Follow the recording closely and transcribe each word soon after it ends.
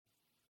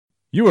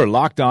You are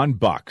Locked On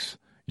Bucks,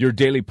 your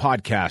daily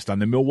podcast on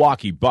the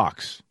Milwaukee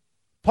Bucks.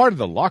 Part of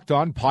the Locked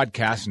On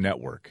Podcast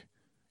Network.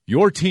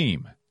 Your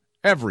team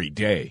every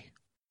day.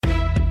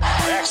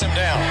 Backs him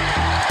down.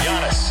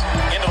 Giannis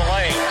into the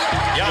lane.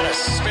 Giannis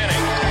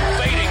spinning.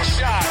 Fading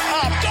shot.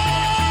 Up.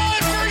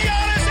 Good for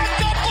Giannis at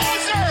the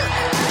buzzer.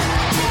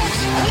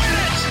 Bucks win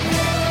it.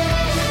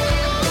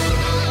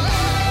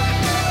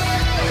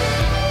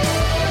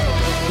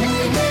 We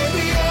may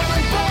be young,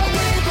 but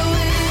we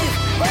believe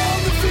on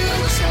the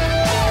future.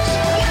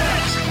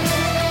 Bucks win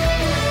it.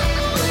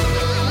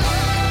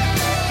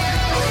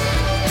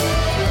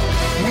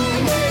 We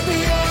may be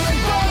young,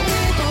 but we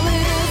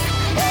believe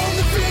on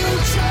the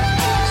future.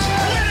 Bucks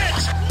win it.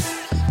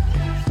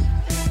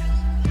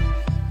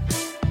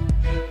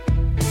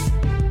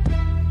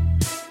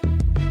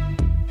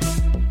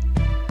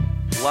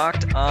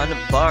 Locked On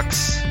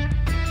Bucks.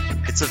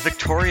 It's a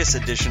victorious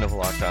edition of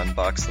Locked On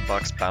Bucks. The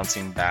Bucks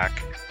bouncing back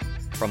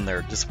from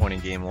their disappointing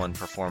Game 1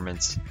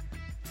 performance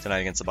tonight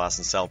against the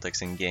Boston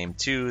Celtics. In Game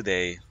 2,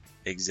 they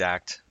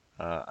exact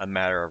a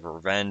matter of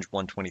revenge,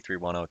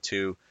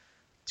 123-102,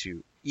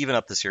 to even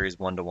up the series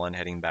 1-1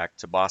 heading back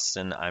to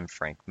Boston. I'm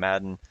Frank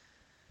Madden.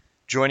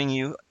 Joining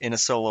you in a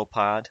solo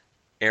pod,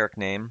 Eric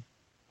Name,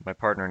 my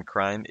partner in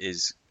crime,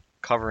 is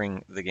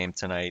covering the game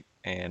tonight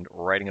and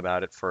writing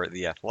about it for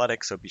The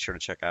Athletic, so be sure to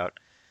check out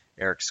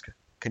Eric's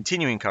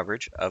continuing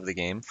coverage of the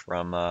game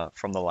from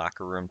the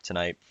locker room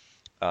tonight.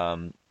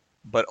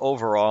 But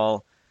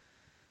overall,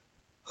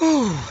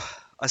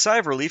 a sigh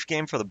of relief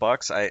game for the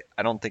Bucks. I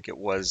don't think it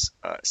was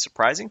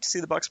surprising to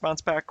see the Bucks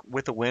bounce back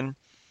with a win,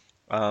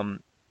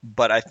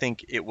 but I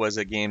think it was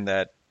a game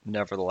that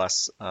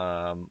nevertheless,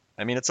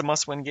 it's a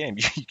must-win game.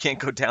 You can't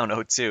go down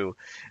 0-2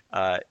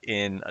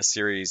 in a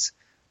series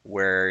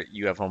where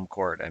you have home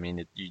court. I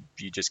mean,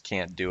 you just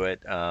can't do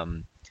it. I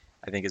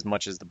think as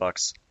much as the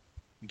Bucks'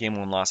 Game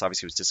 1 loss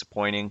obviously was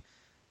disappointing,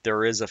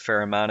 there is a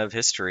fair amount of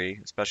history,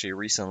 especially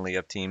recently,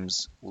 of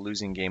teams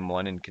losing Game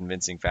 1 in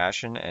convincing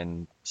fashion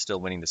and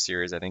still winning the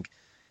series. I think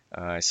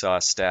I saw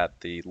a stat,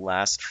 the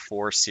last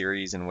 4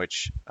 series in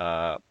which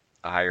a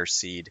higher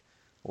seed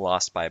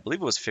lost by, I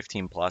believe it was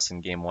 15 plus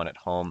in Game 1 at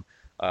home,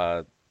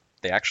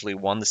 they actually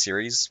won the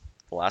series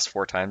the last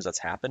 4 times that's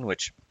happened,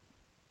 which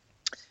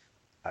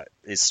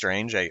is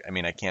strange. I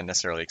can't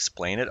necessarily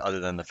explain it other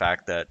than the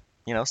fact that,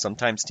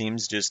 sometimes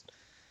teams just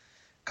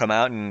come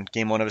out in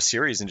Game 1 of a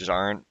series and just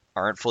aren't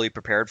fully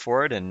prepared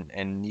for it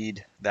and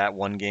need that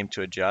one game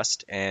to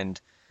adjust.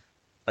 And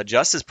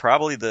adjust is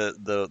probably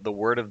the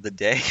word of the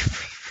day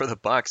for the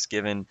Bucks,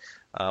 given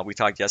we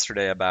talked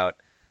yesterday about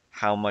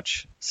how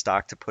much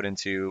stock to put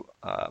into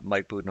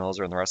Mike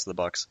Budenholzer and the rest of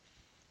the Bucks,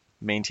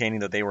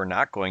 maintaining that they were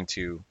not going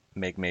to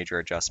make major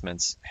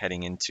adjustments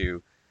heading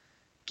into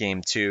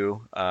Game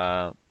 2.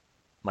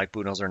 Mike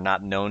Budenholzer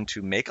not known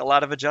to make a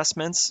lot of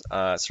adjustments.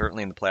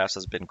 Certainly in the playoffs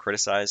has been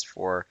criticized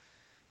for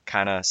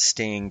kind of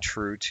staying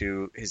true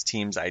to his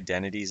team's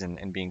identities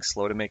and being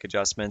slow to make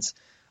adjustments.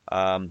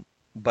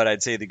 But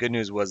I'd say the good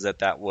news was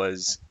that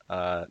was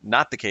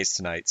not the case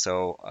tonight.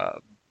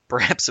 So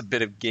perhaps a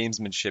bit of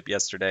gamesmanship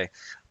yesterday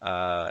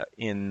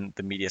in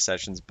the media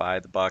sessions by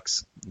the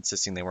Bucks,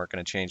 insisting they weren't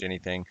going to change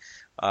anything.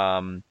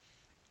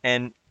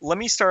 And let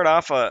me start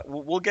off.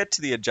 We'll get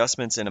to the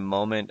adjustments in a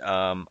moment.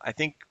 I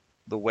think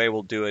the way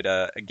we'll do it,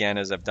 again,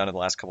 as I've done it the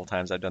last couple of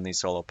times I've done these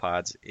solo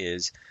pods,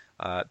 is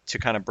to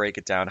kind of break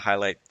it down,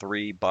 highlight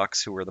 3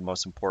 Bucks who were the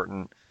most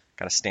important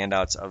kind of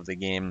standouts of the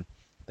game,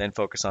 then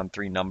focus on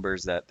 3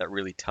 numbers that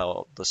really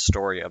tell the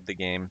story of the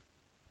game,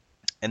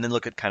 and then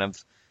look at kind of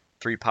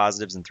 3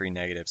 positives and 3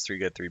 negatives, 3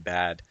 good, 3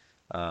 bad,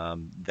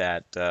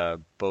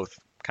 that both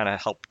kind of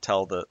help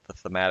tell the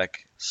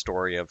thematic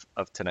story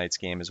of tonight's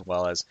game, as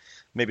well as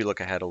maybe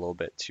look ahead a little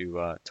bit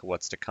to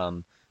what's to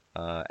come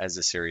as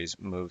the series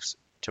moves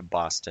to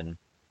Boston.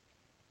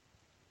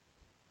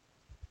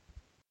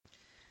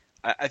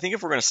 I think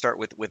if we're going to start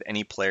with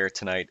any player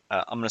tonight,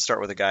 I'm going to start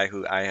with a guy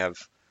who I have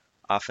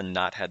often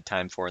not had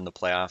time for in the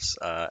playoffs,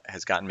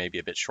 has gotten maybe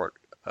a bit short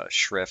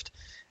shrift,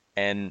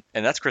 and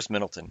that's Chris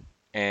Middleton.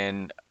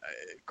 And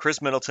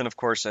Chris Middleton, of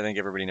course, I think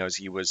everybody knows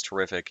he was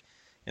terrific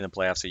in the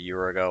playoffs a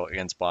year ago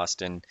against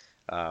Boston.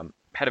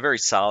 Had a very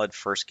solid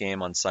first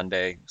game on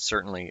Sunday,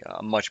 certainly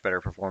a much better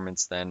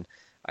performance than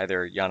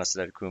either Giannis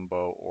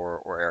Antetokounmpo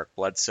or Eric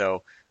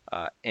Bledsoe.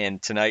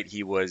 And tonight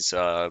he was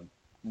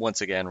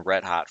once again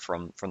red hot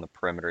from the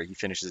perimeter. He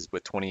finishes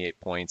with 28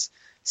 points,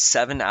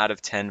 7 out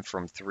of 10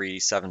 from 3,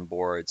 7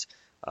 boards,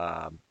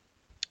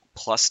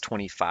 plus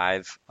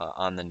 25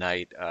 on the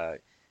night.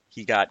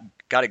 He got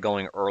it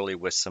going early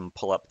with some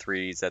pull-up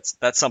threes.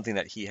 That's something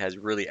that he has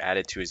really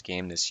added to his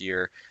game this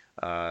year.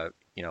 I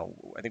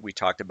think we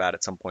talked about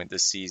at some point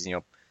this season.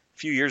 A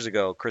few years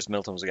ago, Chris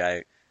Middleton was a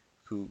guy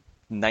who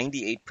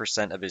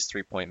 98% of his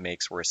three-point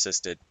makes were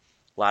assisted.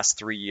 Last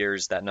 3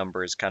 years, that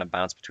number has kind of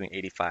bounced between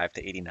 85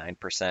 to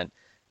 89%.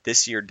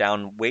 This year,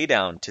 way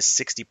down to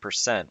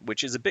 60%,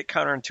 which is a bit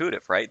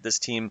counterintuitive, right? This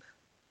team,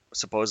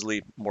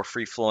 supposedly more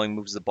free-flowing,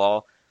 moves the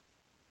ball,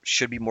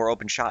 should be more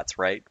open shots,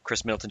 right?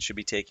 Chris Middleton should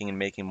be taking and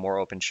making more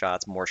open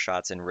shots, more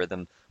shots in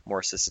rhythm, more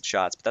assisted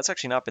shots, but that's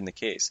actually not been the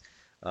case.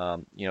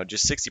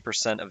 Just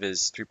 60% of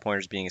his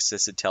three-pointers being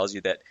assisted tells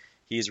you that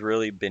he's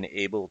really been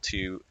able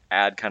to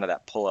add kind of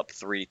that pull-up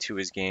three to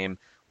his game.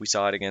 We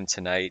saw it again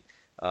tonight.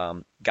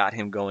 Got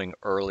him going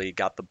early,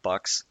 got the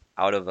Bucks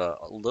out of a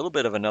little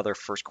bit of another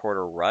first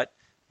quarter rut.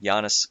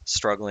 Giannis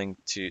struggling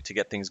to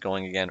get things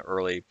going again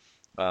early,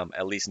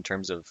 at least in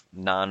terms of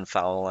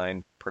non-foul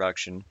line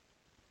production.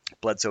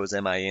 Bledsoe was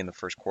MIA in the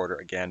first quarter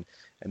again,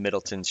 and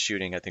Middleton's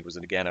shooting, I think, was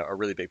again a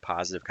really big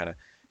positive, kind of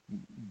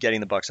getting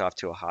the Bucks off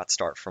to a hot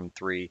start from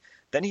three.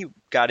 Then he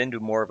got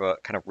into more of a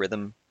kind of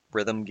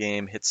rhythm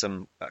game, hit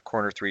some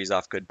corner threes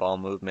off good ball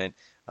movement,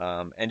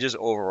 and just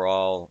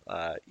overall,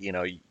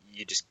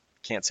 you just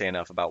can't say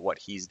enough about what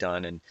he's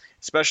done, and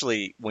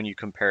especially when you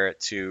compare it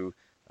to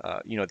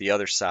the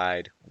other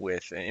side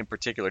with, in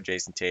particular,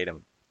 Jason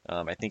Tatum.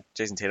 I think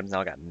Jason Tatum's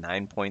now got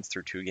 9 points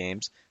through 2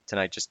 games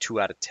tonight, just 2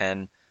 out of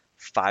 10.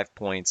 5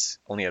 points,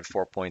 only had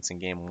 4 points in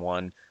game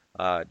 1.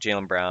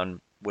 Jaylen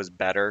Brown was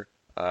better,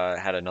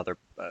 had another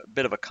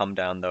bit of a come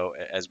down though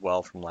as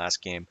well from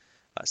last game.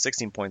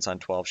 16 points on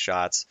 12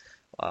 shots,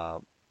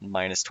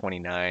 minus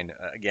 29.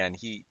 Again,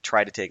 he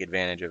tried to take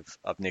advantage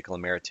of Nikola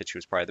Mirotic, who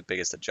was probably the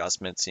biggest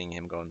adjustment, seeing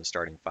him go in the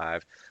starting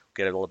 5. We'll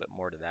get a little bit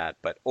more to that,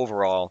 but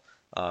overall,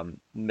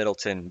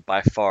 Middleton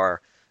by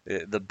far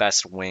the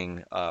best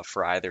wing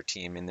for either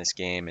team in this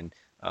game,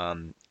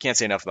 and can't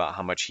say enough about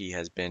how much he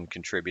has been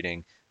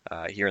contributing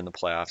here in the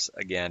playoffs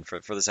again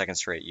for the second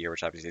straight year,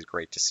 which obviously is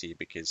great to see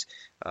because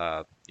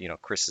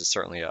Chris is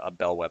certainly a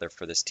bellwether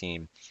for this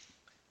team.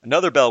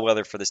 Another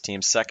bellwether for this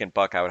team, second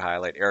Buck I would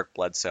highlight, Eric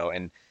Bledsoe,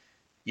 and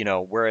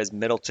whereas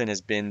Middleton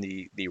has been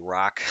the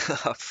rock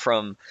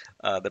from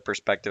the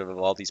perspective of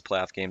all these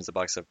playoff games the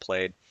Bucks have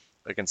played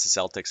against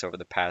the Celtics over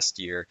the past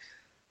year,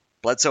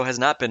 Bledsoe has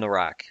not been the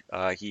rock.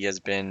 He has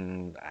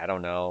been, I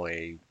don't know,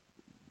 a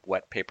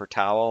wet paper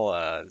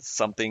towel,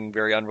 something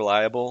very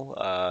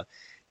unreliable.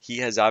 He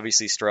has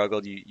obviously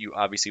struggled. You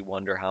obviously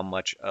wonder how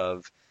much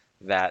of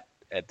that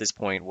at this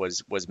point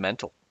was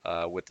mental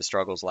with the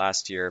struggles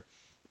last year.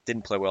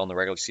 Didn't play well in the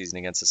regular season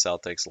against the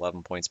Celtics,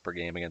 11 points per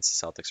game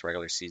against the Celtics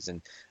regular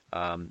season.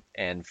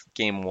 And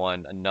game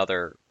 1,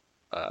 another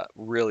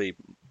really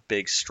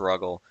big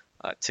struggle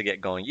to get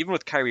going. Even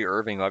with Kyrie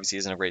Irving, who obviously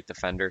isn't a great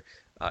defender,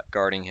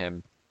 guarding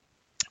him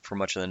for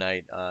much of the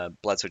night,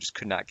 Bledsoe just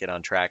could not get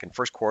on track. And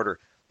first quarter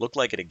looked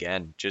like it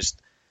again.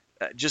 Just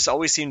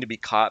always seemed to be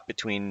caught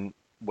between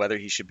whether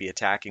he should be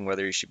attacking,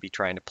 whether he should be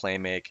trying to play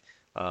make,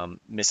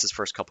 missed his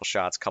first couple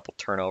shots, couple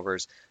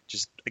turnovers,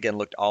 just again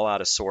looked all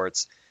out of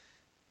sorts.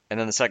 And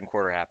then the second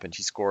quarter happened.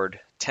 He scored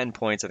 10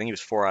 points. I think he was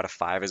 4 out of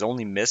 5. His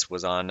only miss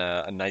was on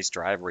a nice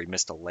drive where he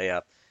missed a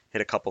layup,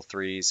 hit a couple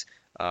threes.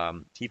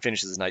 He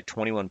finishes the night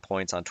 21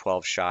 points on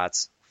 12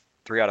 shots,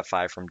 3 out of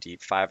 5 from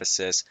deep, 5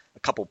 assists,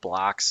 a couple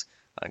blocks,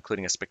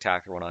 including a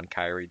spectacular one on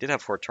Kyrie. Did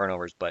have 4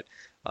 turnovers, but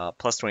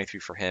plus 23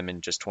 for him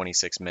in just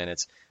 26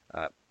 minutes.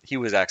 He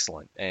was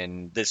excellent,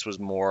 and this was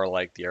more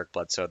like the Eric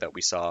Bledsoe that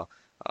we saw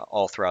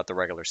all throughout the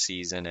regular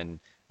season. And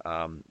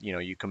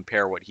you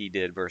compare what he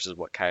did versus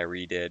what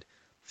Kyrie did.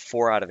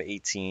 4 out of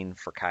 18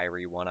 for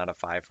Kyrie, 1 out of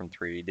 5 from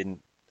 3.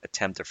 Didn't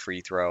attempt a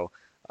free throw.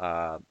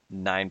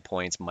 9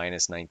 points,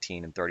 minus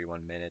 19 in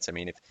 31 minutes. I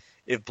mean,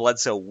 if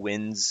Bledsoe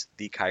wins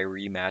the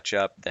Kyrie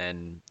matchup,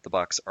 then the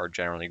Bucks are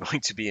generally going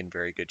to be in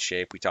very good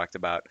shape. We talked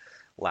about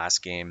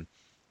last game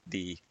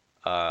the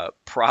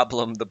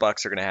problem the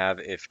Bucks are going to have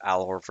if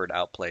Al Horford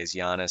outplays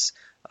Giannis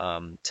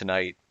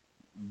tonight.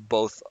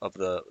 Both of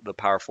the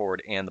power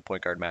forward and the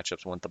point guard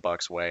matchups went the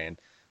Bucks' way, and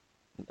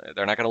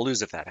they're not going to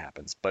lose if that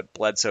happens. But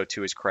Bledsoe,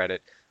 to his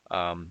credit,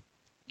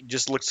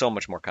 just looked so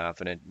much more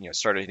confident.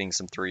 Started hitting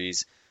some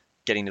threes,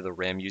 getting to the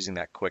rim, using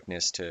that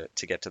quickness to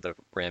get to the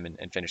rim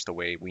and finish the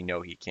way we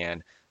know he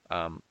can.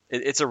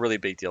 It's a really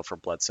big deal for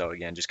Bledsoe,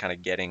 again, just kind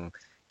of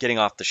getting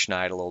off the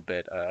schneid a little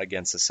bit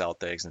against the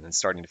Celtics and then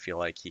starting to feel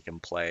like he can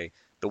play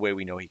the way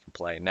we know he can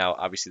play. Now,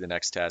 obviously, the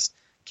next test,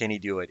 can he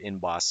do it in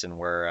Boston,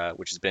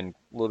 which has been a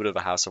little bit of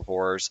a house of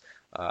horrors,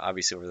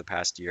 obviously, over the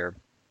past year.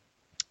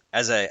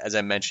 As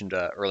I mentioned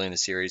early in the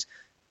series,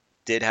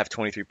 did have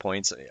 23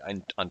 points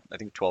on I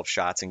think 12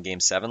 shots in Game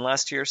 7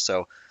 last year,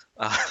 so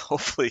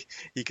hopefully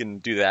he can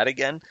do that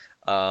again.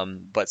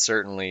 But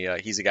certainly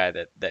he's a guy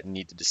that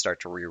needed to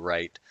start to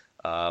rewrite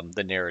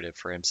the narrative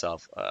for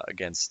himself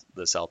against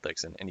the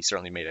Celtics, and he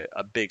certainly made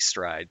a big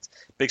strides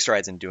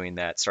in doing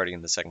that starting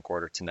in the second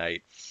quarter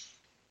tonight.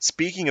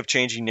 Speaking of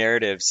changing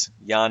narratives,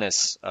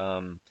 Giannis,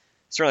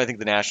 certainly I think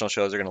the national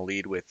shows are going to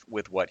lead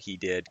with what he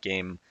did.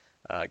 Game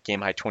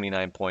high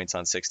 29 points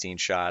on 16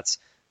 shots,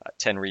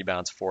 10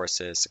 rebounds, 4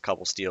 assists, a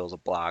couple steals, a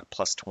block,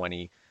 plus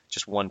 20,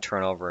 just 1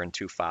 turnover and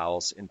 2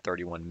 fouls in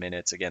 31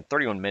 minutes. Again,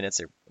 31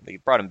 minutes, they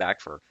brought him back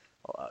for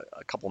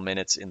a couple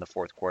minutes in the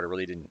fourth quarter.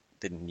 Really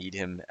didn't need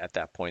him at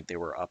that point. They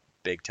were up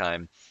big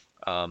time.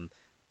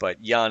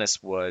 But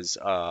Giannis was,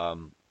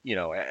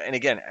 and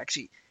again,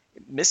 actually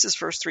missed his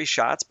first 3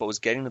 shots, but was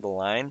getting to the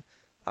line.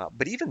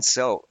 But even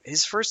so,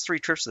 his first 3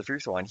 trips to the free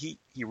throw line, he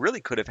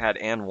really could have had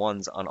and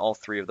ones on all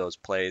 3 of those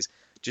plays.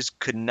 just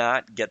could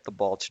not get the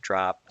ball to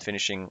drop,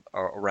 finishing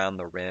around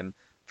the rim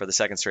for the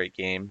second straight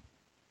game.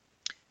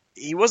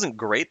 He wasn't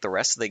great the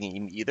rest of the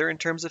game either in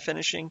terms of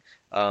finishing.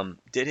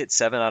 Did hit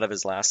 7 out of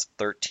his last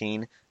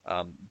 13.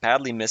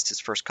 Badly missed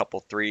his first couple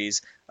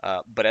threes,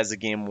 but as the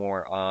game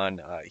wore on,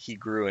 he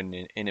grew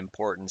in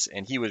importance,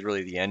 and he was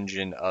really the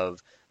engine of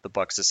the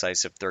Bucks'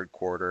 decisive third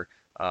quarter,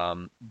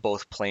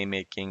 both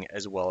playmaking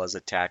as well as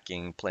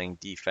attacking, playing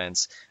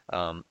defense.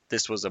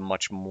 This was a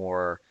much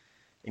more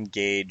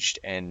engaged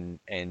and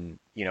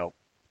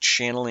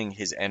channeling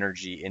his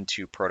energy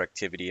into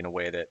productivity in a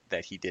way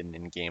that he didn't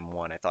in game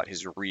one. I thought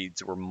his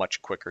reads were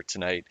much quicker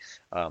tonight,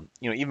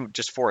 even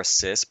just 4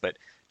 assists, but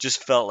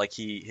just felt like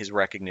his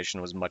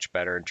recognition was much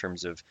better in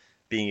terms of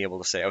being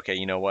able to say, okay,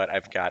 you know what,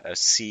 I've got a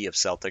sea of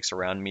Celtics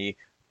around me.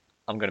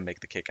 I'm going to make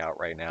the kick out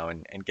right now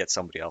and get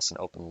somebody else an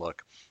open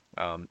look.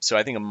 So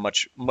I think a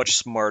much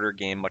smarter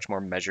game, much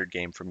more measured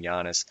game from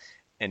Giannis.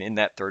 And in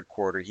that third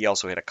quarter, he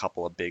also hit a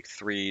couple of big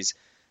threes,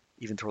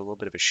 even threw a little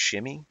bit of a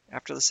shimmy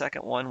after the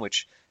second one,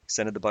 which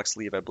extended the Bucks'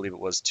 lead, I believe it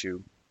was,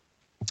 to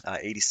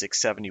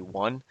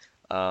 86-71.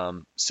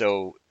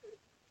 So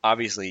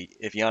obviously,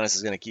 if Giannis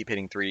is going to keep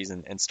hitting threes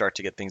and start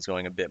to get things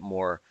going a bit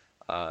more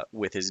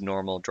with his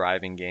normal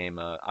driving game,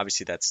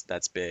 obviously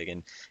that's big.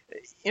 And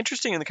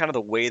interesting in the kind of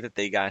the way that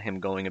they got him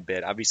going a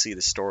bit. Obviously,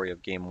 the story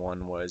of game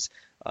one was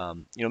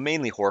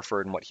mainly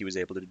Horford and what he was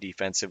able to do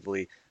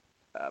defensively.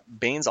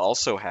 Baines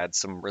also had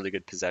some really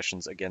good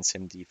possessions against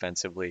him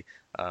defensively,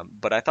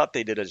 but I thought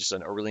they did just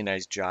a really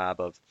nice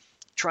job of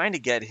trying to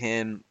get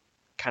him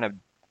kind of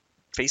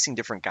facing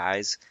different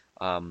guys.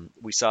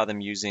 We saw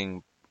them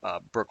using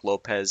Brook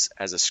Lopez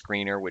as a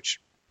screener, which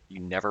you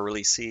never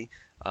really see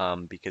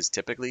because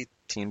typically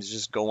teams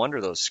just go under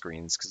those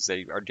screens because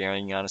they are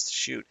daring Giannis to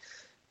shoot.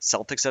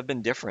 Celtics have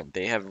been different.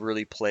 They have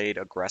really played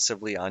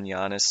aggressively on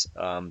Giannis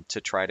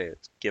to try to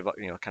give up,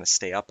 kind of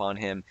stay up on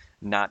him,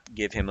 not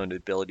give him an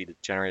ability to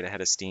generate a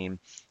head of steam.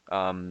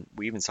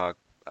 We even saw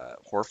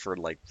Horford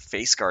like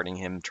face guarding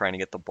him, trying to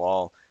get the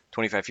ball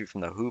 25 feet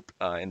from the hoop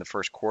in the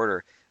first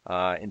quarter.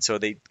 And so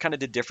they kind of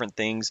did different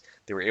things.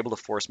 They were able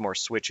to force more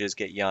switches,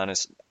 get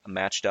Giannis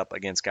matched up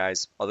against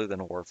guys other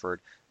than Horford.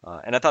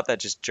 And I thought that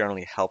just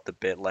generally helped a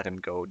bit, let him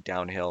go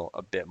downhill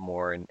a bit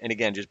more. And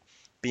again, just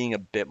being a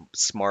bit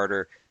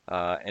smarter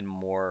and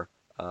more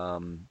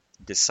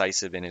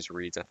decisive in his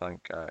reads, I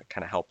think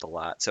kind of helped a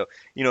lot. So,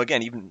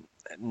 again, even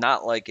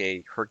not like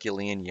a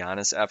Herculean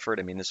Giannis effort.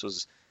 I mean, this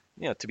was,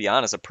 to be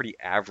honest, a pretty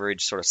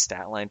average sort of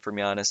stat line from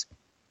Giannis.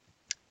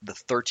 The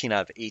 13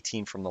 out of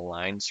 18 from the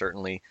line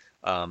certainly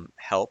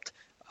helped,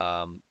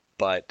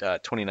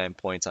 but 29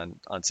 points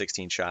on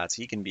 16 shots.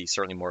 He can be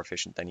certainly more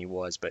efficient than he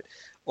was, but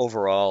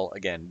overall,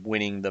 again,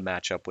 winning the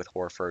matchup with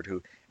Horford,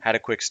 who had a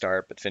quick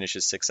start but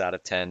finishes 6 out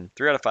of 10,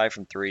 3 out of 5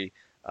 from 3,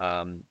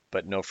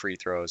 but no free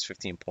throws,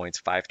 15 points,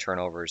 5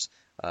 turnovers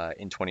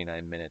in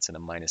 29 minutes, and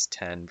a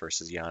 -10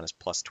 versus Giannis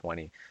plus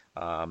 20.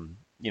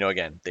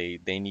 Again,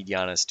 they need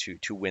Giannis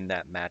to win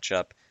that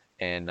matchup,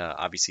 and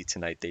obviously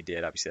tonight they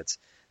did. Obviously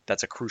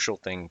that's a crucial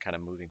thing kind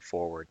of moving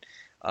forward.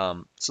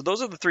 So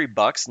those are the 3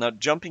 Bucks. Now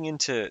jumping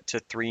into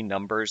 3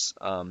 numbers,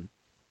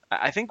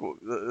 I think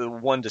the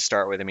one to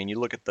start with, I mean, you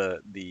look at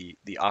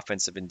the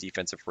offensive and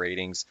defensive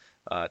ratings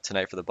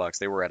tonight for the Bucks.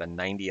 They were at a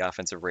 90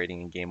 offensive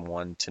rating in game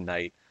 1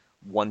 tonight,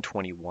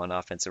 121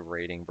 offensive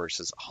rating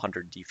versus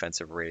 100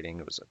 defensive rating.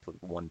 It was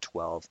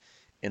 112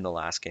 in the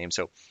last game.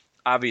 So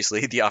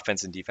obviously the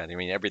offense and defense, I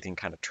mean, everything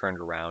kind of turned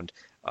around.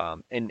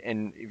 And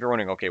if you're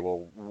wondering, okay,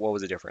 well, what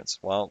was the difference?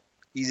 Well,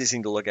 easiest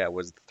thing to look at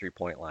was the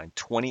 3-point line.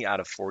 20 out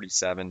of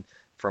 47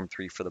 from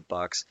 3 for the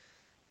Bucks.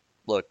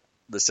 Look,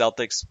 the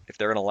Celtics, if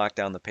they're going to lock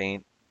down the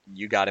paint,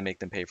 you got to make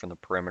them pay from the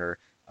perimeter.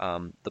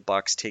 The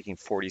Bucks taking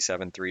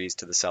 47 threes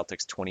to the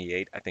Celtics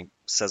 28, I think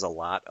says a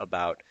lot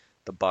about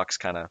the Bucks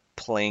kind of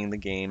playing the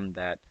game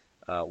that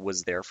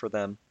was there for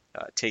them,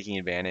 taking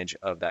advantage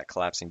of that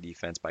collapsing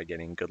defense by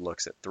getting good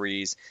looks at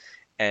threes.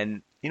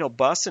 And,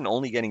 Boston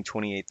only getting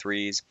 28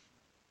 threes.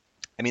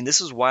 I mean,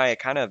 this is why I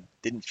kind of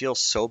didn't feel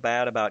so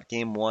bad about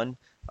game 1.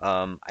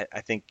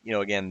 I think,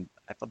 again,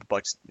 I thought the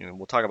Bucks,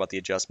 we'll talk about the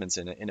adjustments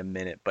in a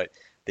minute, but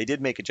they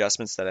did make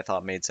adjustments that I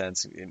thought made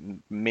sense,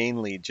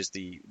 mainly just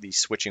the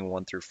switching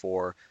 1 through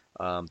 4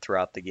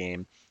 throughout the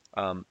game.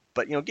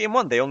 But, game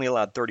 1, they only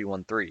allowed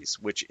 31 threes,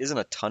 which isn't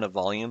a ton of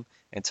volume.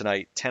 And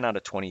tonight, 10 out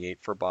of 28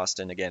 for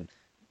Boston. Again,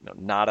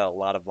 not a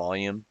lot of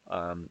volume.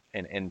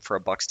 And for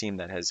a Bucks team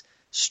that has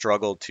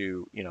struggled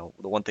to,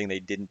 the one thing they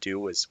didn't do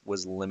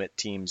was limit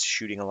teams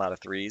shooting a lot of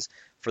threes.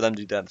 For them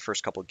to do that in the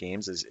first couple of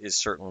games is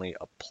certainly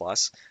a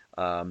plus.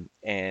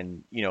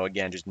 And,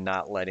 again, just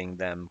not letting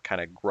them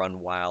kind of run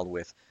wild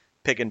with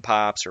pick and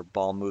pops or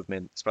ball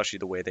movement, especially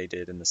the way they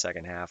did in the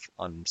second half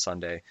on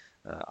Sunday.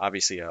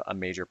 Obviously a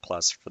major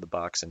plus for the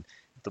Bucks. And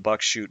if the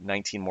Bucks shoot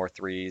 19 more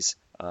threes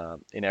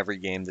in every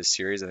game this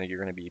series, I think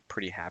you're going to be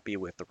pretty happy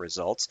with the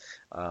results,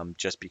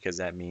 just because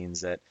that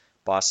means that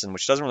Boston,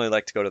 which doesn't really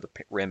like to go to the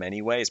rim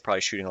anyway, is probably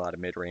shooting a lot of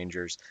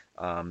mid-rangers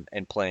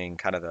and playing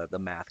kind of the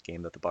math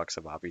game that the Bucks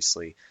have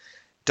obviously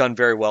done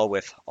very well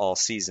with all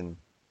season.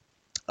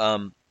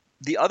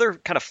 The other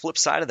kind of flip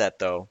side of that,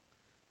 though,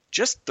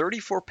 just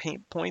 34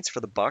 paint points for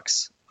the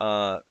Bucks.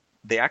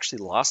 They actually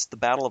lost the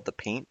Battle of the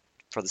Paint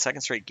for the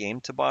second straight game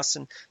to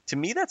Boston. To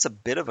me, that's a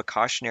bit of a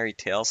cautionary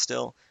tale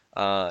still.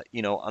 On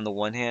the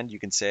one hand, you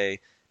can say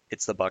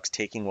it's the Bucks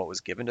taking what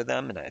was given to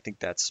them, and I think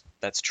that's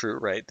true,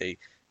 right? They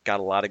got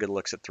a lot of good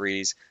looks at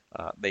threes.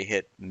 They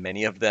hit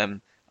many of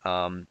them.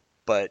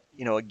 But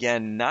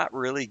again, not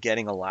really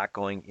getting a lot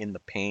going in the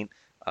paint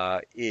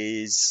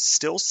is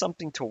still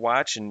something to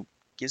watch and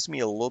gives me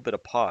a little bit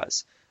of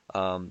pause.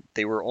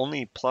 They were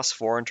only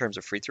 +4 in terms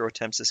of free throw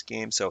attempts this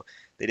game, so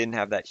they didn't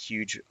have that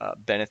huge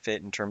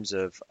benefit in terms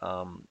of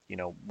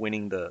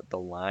winning the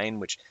line,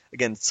 which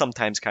again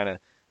sometimes kind of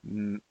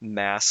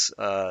mass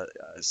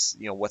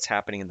what's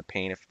happening in the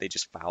paint if they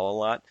just foul a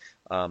lot.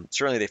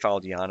 Certainly they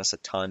fouled Giannis a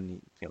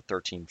ton,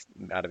 13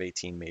 out of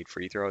 18 made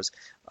free throws.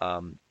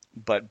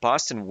 But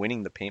Boston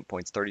winning the paint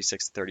points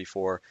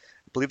 36-34. I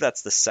believe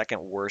that's the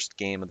second worst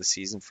game of the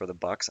season for the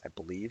Bucks, I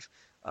believe.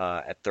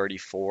 At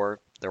 34,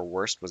 their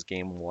worst was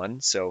game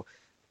 1. So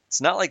it's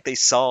not like they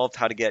solved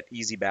how to get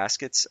easy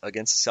baskets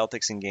against the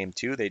Celtics in game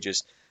 2. They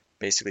just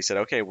basically said,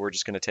 okay, we're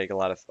just going to take a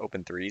lot of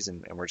open threes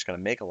and we're just going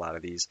to make a lot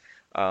of these.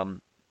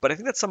 But I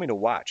think that's something to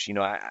watch.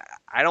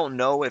 I don't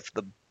know if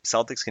the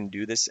Celtics can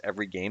do this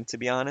every game, to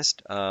be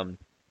honest. I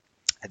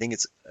think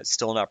it's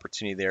still an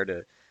opportunity there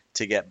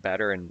to get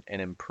better and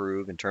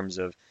improve in terms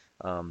of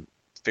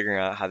figuring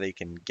out how they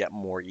can get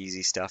more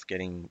easy stuff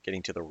getting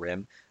to the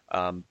rim.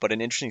 But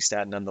an interesting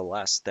stat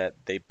nonetheless that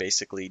they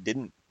basically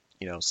didn't,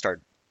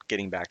 start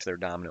getting back to their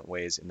dominant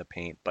ways in the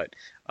paint. But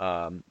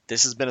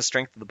this has been a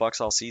strength of the Bucks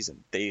all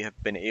season. They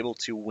have been able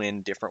to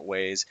win different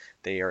ways.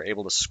 They are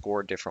able to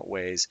score different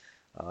ways.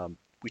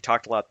 We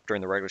talked a lot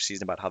during the regular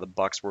season about how the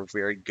Bucks were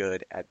very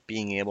good at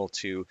being able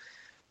to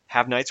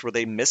have nights where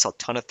they miss a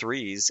ton of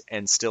threes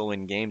and still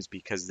win games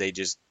because they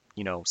just,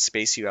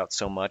 space you out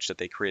so much that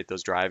they create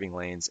those driving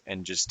lanes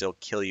and just still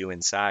kill you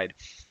inside.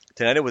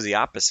 Tonight it was the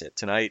opposite.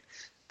 Tonight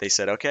they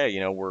said, okay,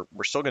 we're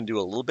still going to do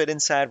a little bit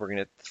inside. We're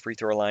going to free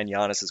throw line.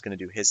 Giannis is going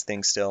to do his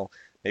thing still.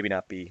 Maybe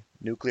not be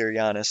nuclear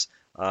Giannis,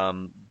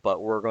 but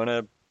we're going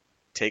to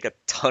take a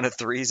ton of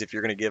threes if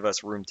you're going to give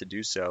us room to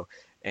do so.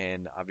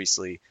 And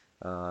obviously,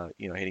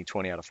 hitting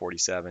 20 out of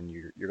 47,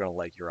 you're going to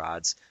like your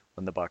odds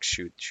when the Bucks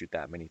shoot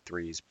that many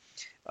threes.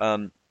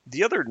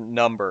 The other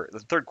number, the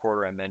third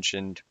quarter I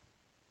mentioned,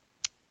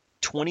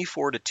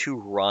 24-2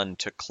 run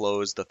to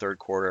close the third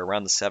quarter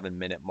around the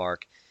 7-minute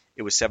mark.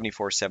 It was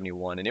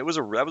 74-71, and that was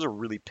a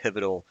really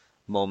pivotal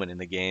moment in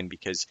the game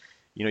because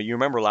you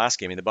remember last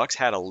game, the Bucks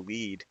had a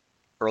lead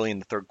early in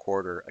the third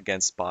quarter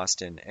against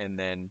Boston, and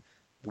then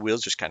the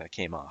wheels just kind of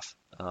came off.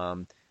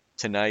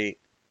 Tonight,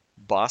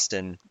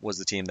 Boston was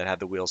the team that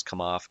had the wheels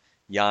come off.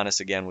 Giannis,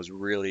 again, was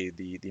really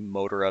the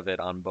motor of it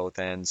on both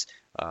ends.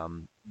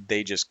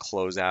 They just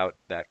close out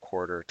that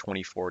quarter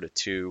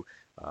 24-2,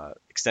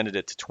 extended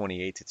it to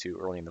 28-2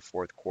 early in the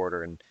fourth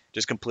quarter, and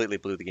just completely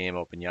blew the game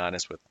open.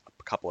 Giannis with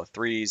a couple of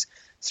threes,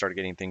 started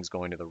getting things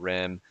going to the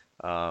rim.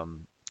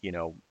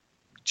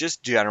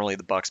 Just generally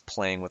the Bucks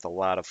playing with a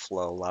lot of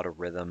flow, a lot of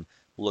rhythm,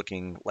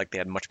 looking like they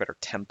had much better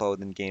tempo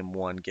than game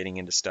 1, getting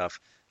into stuff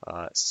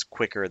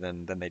quicker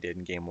than they did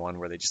in game 1,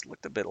 where they just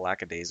looked a bit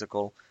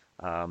lackadaisical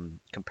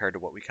compared to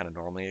what we kind of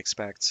normally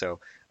expect. So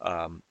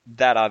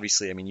that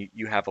obviously,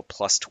 you have a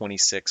plus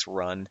 26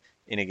 run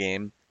in a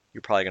game,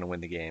 you're probably going to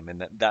win the game.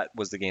 And that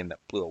was the game that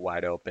blew it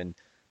wide open.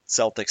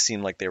 Celtics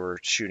seemed like they were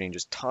shooting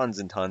just tons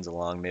and tons of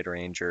long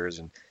mid-rangers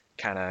and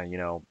kind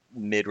of,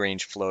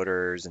 mid-range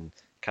floaters and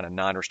kind of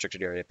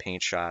non-restricted area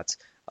paint shots.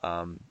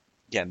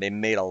 Again, they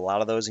made a lot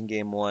of those in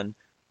game 1,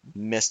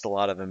 missed a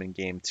lot of them in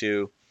game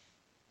 2.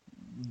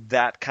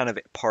 That kind of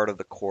part of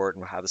the court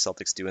and how the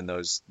Celtics do in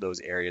those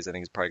areas, I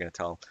think is probably going to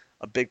tell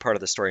a big part of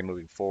the story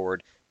moving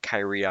forward.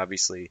 Kyrie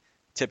obviously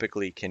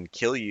typically can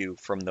kill you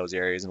from those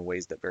areas in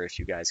ways that very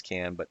few guys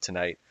can, but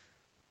tonight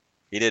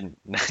he didn't.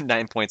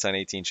 9 points on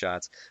 18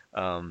 shots.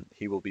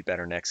 He will be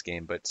better next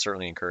game, but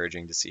certainly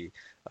encouraging to see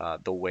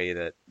the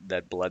way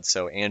that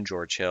Bledsoe and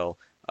George Hill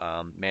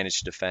managed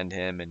to defend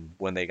him, and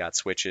when they got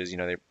switches,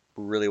 there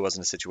really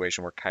wasn't a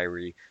situation where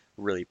Kyrie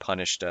really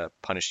punished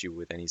you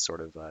with any sort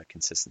of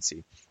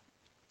consistency.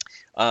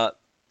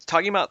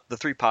 Talking about the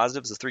three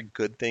positives, the three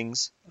good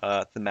things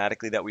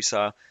thematically that we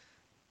saw.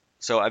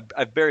 So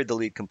I've buried the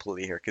lead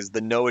completely here because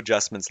the no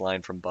adjustments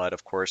line from Bud,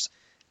 of course,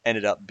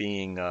 ended up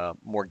being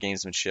more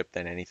gamesmanship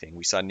than anything.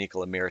 We saw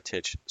Nikola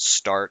Mirotic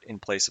start in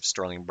place of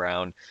Sterling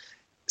Brown.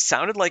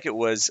 Sounded like it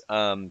was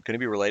going to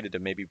be related to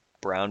maybe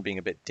Brown being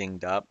a bit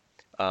dinged up.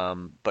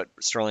 But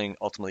Sterling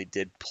ultimately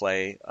did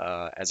play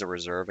as a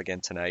reserve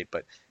again tonight.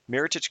 But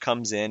Mirotic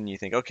comes in, and you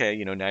think, okay,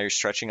 now you're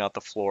stretching out the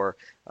floor.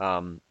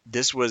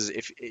 This was,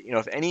 if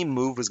any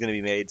move was going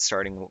to be made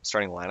starting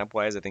lineup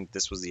wise, I think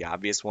this was the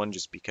obvious one,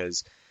 just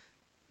because,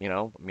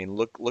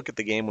 look at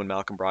the game when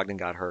Malcolm Brogdon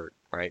got hurt,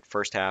 right?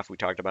 First half, we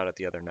talked about it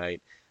the other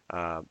night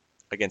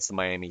against the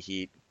Miami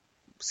Heat,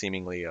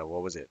 seemingly,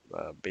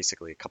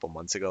 basically a couple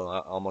months ago,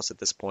 almost at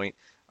this point.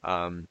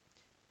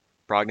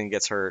 Brogdon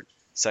gets hurt.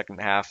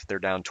 Second half, they're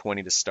down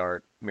 20 to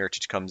start.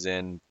 Mirotic comes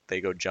in,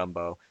 they go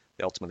jumbo.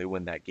 They ultimately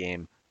win that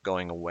game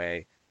going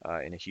away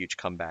in a huge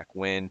comeback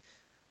win.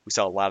 We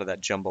saw a lot of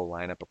that jumbo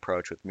lineup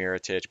approach with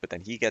Mirotic, but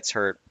then he gets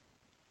hurt.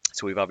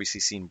 So we've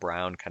obviously seen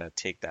Brown kind of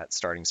take that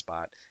starting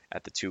spot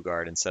at the 2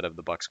 guard instead of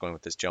the Bucks going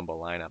with this jumbo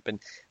lineup. And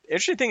the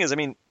interesting thing is, I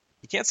mean,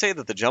 you can't say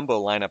that the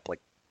jumbo lineup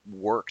like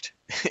worked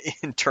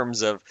in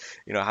terms of,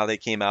 how they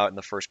came out in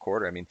the first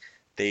quarter. I mean,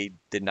 they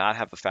did not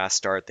have a fast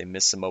start. They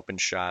missed some open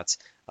shots.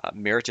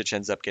 Mirotic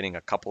ends up getting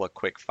a couple of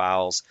quick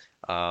fouls.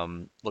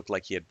 Looked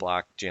like he had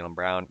blocked Jaylen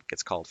Brown,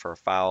 gets called for a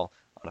foul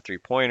on a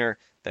 3-pointer,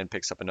 then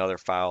picks up another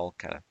foul,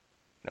 kind of,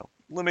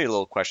 maybe a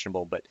little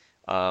questionable, but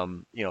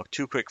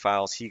 2 quick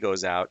fouls, he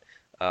goes out.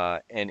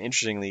 And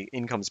interestingly,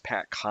 in comes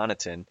Pat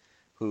Connaughton,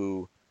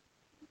 who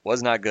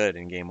was not good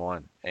in game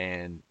 1.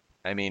 And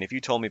I mean, if you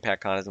told me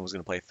Pat Connaughton was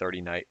going to play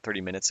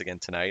 30 minutes again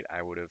tonight,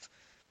 I would have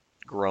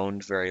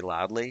groaned very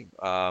loudly.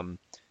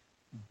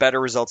 Better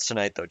results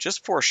tonight, though.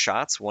 Just 4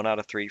 shots, 1 out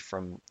of 3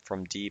 from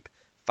deep,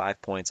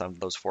 5 points on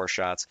those 4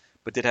 shots,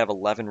 but did have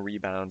 11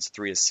 rebounds,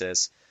 3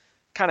 assists.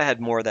 Kind of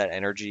had more of that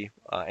energy.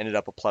 Ended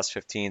up a plus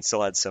 15.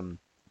 Still had some,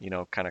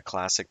 kind of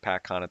classic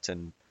Pat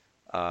Connaughton,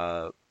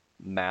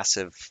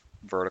 massive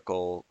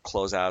vertical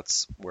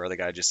closeouts where the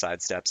guy just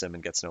sidesteps him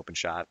and gets an open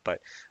shot.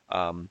 But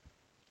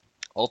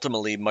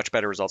ultimately, much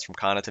better results from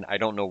Connaughton. I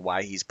don't know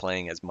why he's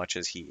playing as much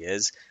as he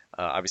is.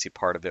 Obviously,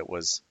 part of it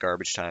was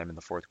garbage time in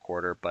the fourth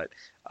quarter, but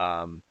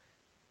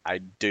I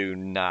do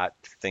not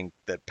think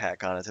that Pat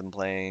Connaughton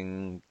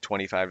playing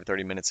 25 to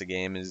 30 minutes a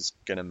game is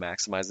going to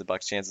maximize the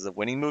Bucks' chances of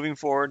winning moving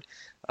forward.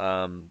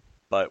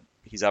 But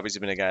he's obviously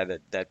been a guy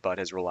that Bud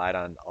has relied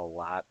on a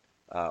lot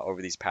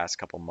over these past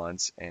couple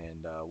months,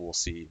 and we'll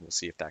see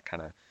if that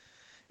kind of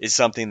is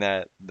something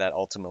that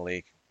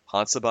ultimately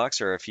haunts the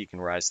Bucks, or if he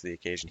can rise to the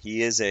occasion.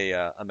 He is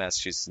a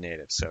Massachusetts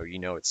native, so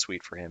it's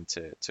sweet for him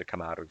to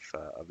come out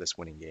of this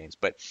winning games.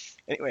 But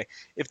anyway,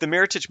 if the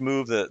Mirotic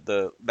move,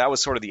 that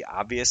was sort of the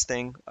obvious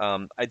thing.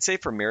 I'd say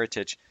for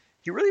Mirotic,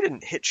 he really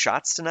didn't hit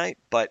shots tonight,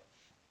 but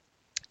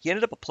he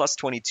ended up a plus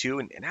 22,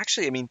 and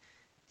actually, I mean,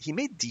 he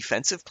made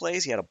defensive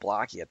plays. He had a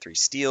block, he had 3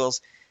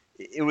 steals.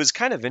 It was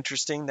kind of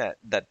interesting that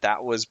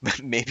was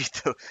maybe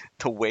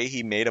the way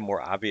he made a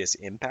more obvious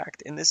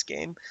impact in this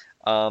game.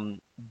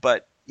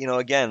 But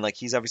again, like,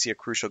 he's obviously a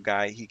crucial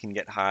guy. He can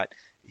get hot.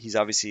 He's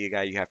obviously a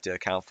guy you have to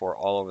account for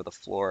all over the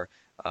floor.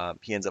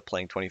 He ends up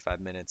playing 25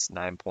 minutes,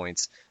 9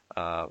 points,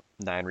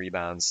 9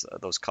 rebounds,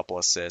 those couple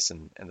assists,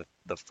 and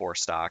the 4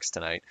 stocks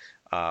tonight.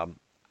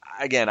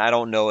 Again, I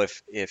don't know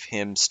if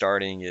him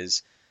starting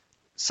is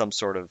some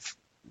sort of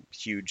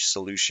huge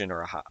solution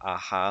or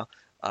aha.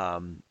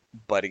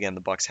 But again,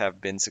 the Bucks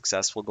have been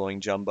successful going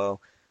jumbo.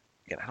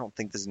 Again, I don't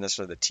think this is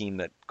necessarily the team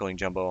that going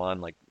jumbo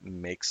on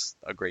makes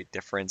a great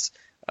difference.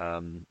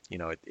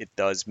 It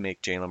does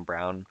make Jaylen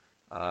Brown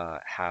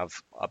have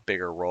a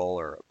bigger role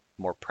or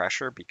more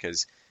pressure,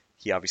 because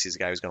he obviously is a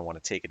guy who's going to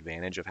want to take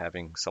advantage of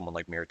having someone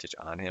like Mirotic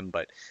on him.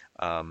 But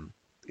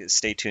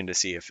stay tuned to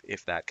see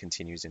if that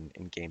continues in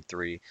Game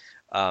 3.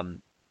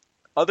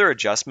 Other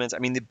adjustments, I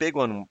mean, the big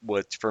one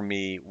for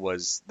me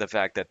was the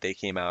fact that they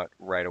came out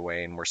right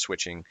away and were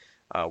switching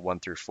 1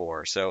 through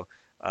 4. So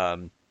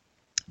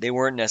they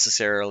weren't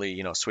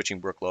necessarily, switching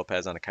Brook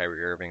Lopez on a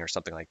Kyrie Irving or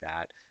something like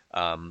that.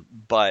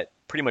 But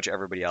pretty much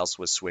everybody else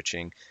was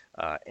switching.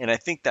 And I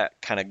think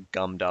that kind of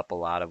gummed up a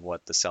lot of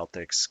what the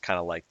Celtics kind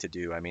of like to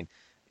do. I mean,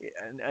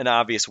 an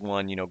obvious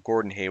one,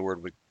 Gordon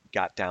Hayward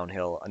got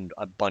downhill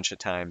a bunch of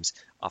times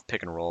off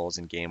pick and rolls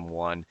in Game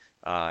 1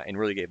 and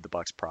really gave the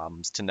Bucks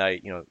problems.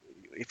 Tonight,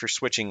 if you're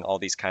switching all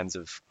these kinds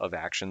of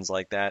actions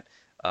like that,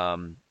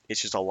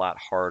 it's just a lot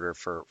harder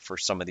for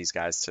some of these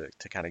guys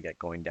to kind of get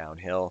going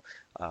downhill.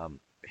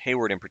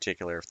 Hayward in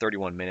particular,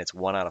 31 minutes,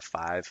 1 out of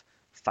 5,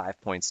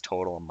 5 points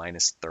total,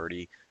 minus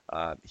 30.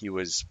 He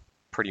was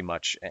pretty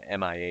much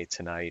MIA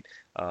tonight.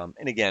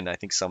 And again, I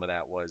think some of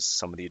that was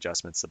some of the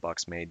adjustments the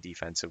Bucks made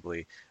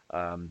defensively.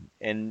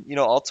 And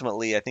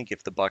ultimately, I think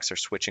if the Bucks are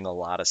switching a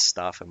lot of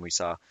stuff, and we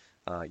saw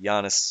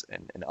Giannis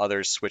and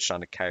others switched on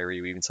to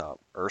Kyrie. We even saw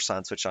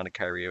Ersan switch on to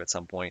Kyrie at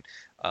some point.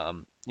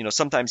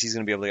 Sometimes he's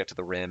going to be able to get to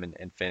the rim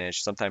and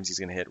finish. Sometimes he's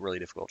going to hit really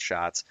difficult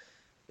shots.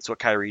 It's what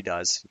Kyrie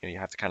does. You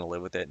have to kind of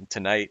live with it. And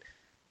tonight,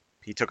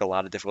 he took a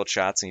lot of difficult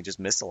shots, and he just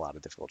missed a lot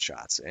of difficult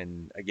shots.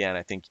 And again,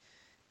 I think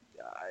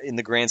in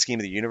the grand scheme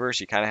of the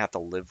universe, you kind of have to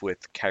live with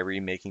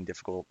Kyrie making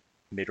difficult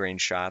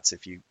mid-range shots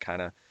if you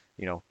kind of,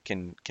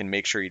 can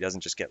make sure he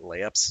doesn't just get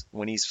layups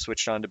when he's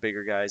switched on to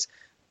bigger guys.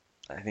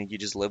 I think you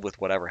just live with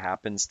whatever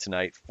happens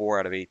tonight. 4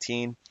 out of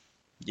 18.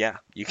 Yeah,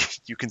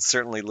 you can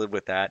certainly live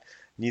with that.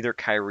 Neither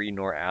Kyrie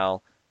nor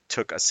Al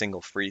took a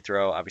single free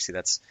throw. Obviously,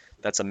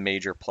 that's a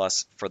major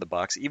plus for the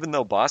Bucks. Even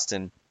though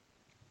Boston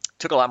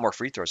took a lot more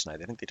free throws tonight.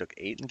 I think they took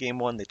 8 in Game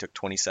 1. They took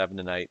 27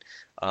 tonight.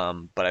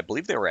 But I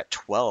believe they were at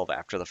 12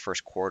 after the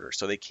first quarter.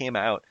 So they came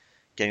out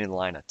getting to the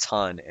line a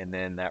ton, and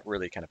then that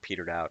really kind of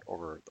petered out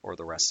over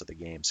the rest of the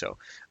game. So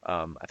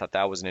I thought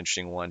that was an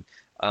interesting one.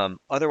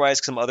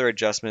 Otherwise, some other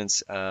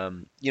adjustments.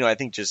 I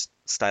think just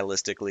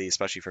stylistically,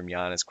 especially from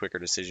Giannis, quicker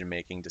decision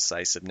making,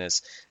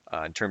 decisiveness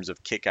in terms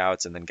of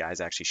kickouts, and then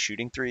guys actually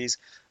shooting threes.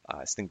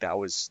 I think that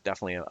was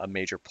definitely a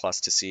major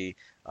plus to see.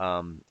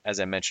 As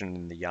I mentioned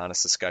in the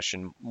Giannis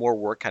discussion, more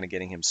work kind of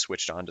getting him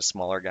switched on to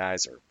smaller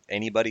guys or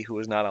anybody who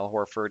is not Al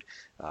Horford.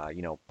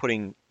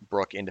 Putting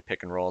Brook into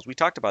pick and rolls. We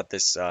talked about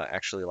this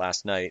actually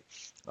last night.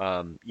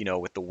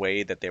 With the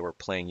way that they were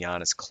playing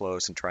Giannis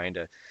close and trying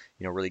to,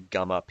 really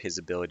gum up his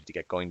ability to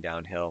get going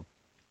downhill.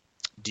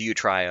 Do you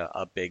try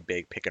a big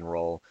pick and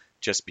roll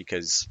just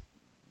because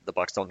the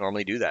Bucks don't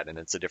normally do that, and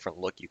it's a different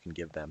look you can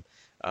give them?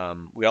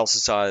 We also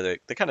saw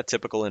the kind of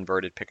typical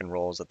inverted pick and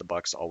rolls that the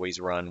Bucks always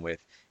run with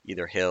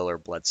either Hill or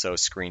Bledsoe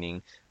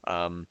screening.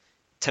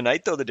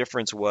 Tonight, though, the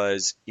difference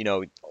was, a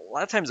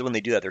lot of times when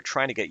they do that, they're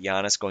trying to get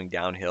Giannis going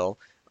downhill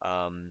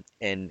and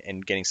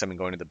getting something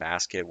going to the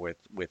basket with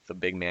the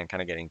big man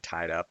kind of getting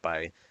tied up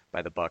by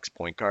the Bucks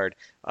point guard.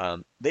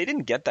 They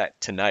didn't get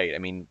that tonight. I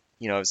mean,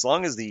 as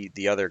long as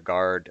the other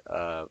guard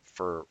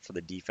for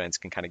the defense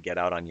can kind of get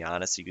out on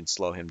Giannis, you can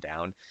slow him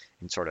down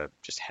and sort of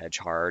just hedge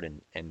hard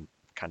and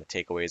kind of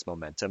take away his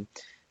momentum.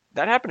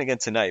 That happened again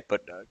tonight,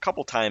 but a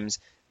couple times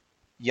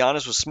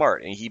Giannis was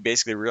smart and he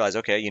basically realized,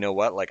 okay, you know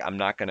what, like I'm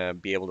not going to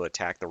be able to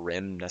attack the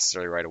rim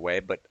necessarily right away,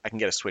 but I can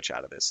get a switch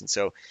out of this. And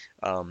so,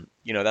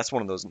 that's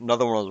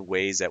another one of those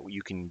ways that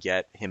you can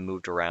get him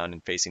moved around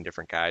and facing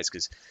different guys.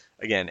 Because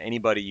again,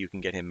 anybody you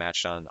can get him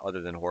matched on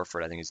other than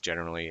Horford, I think is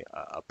generally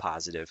a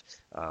positive.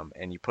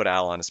 And you put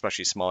Al on,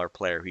 especially a smaller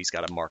player who he's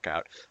got to mark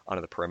out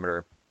onto the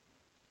perimeter.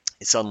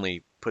 It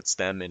suddenly puts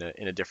them in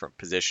a different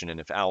position. And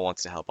if Al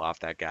wants to help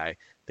off that guy,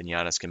 then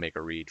Giannis can make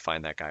a read,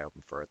 find that guy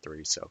open for a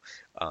three. So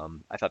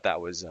I thought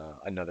that was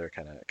another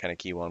kind of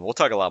key one. We'll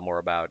talk a lot more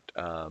about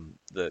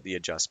the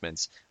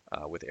adjustments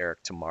with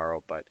Eric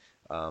tomorrow, but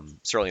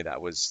certainly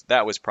that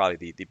was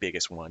probably the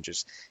biggest one.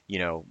 Just,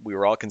 we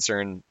were all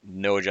concerned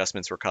no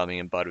adjustments were coming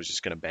and Bud was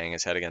just going to bang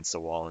his head against the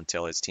wall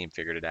until his team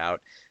figured it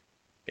out,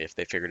 if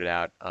they figured it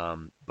out.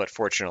 But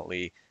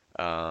fortunately,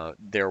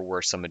 there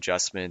were some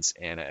adjustments,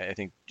 and I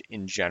think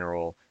in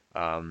general,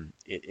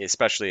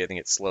 especially I think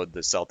it slowed the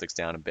Celtics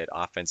down a bit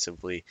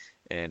offensively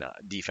and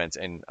defense,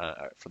 and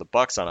for the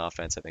Bucks on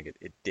offense, I think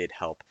it did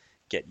help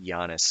get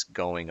Giannis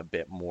going a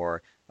bit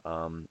more,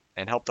 and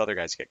helped other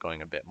guys get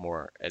going a bit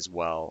more as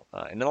well.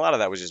 And a lot of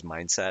that was just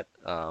mindset,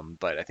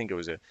 but I think it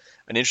was an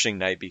interesting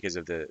night because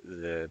of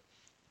the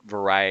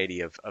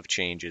variety of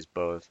changes,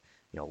 both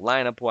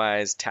lineup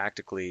wise,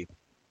 tactically.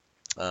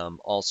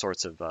 All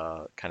sorts of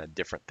kind of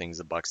different things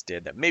the Bucks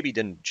did that maybe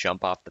didn't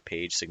jump off the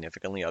page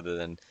significantly, other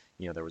than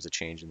there was a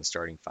change in the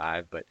starting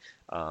five, but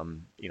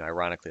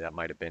ironically that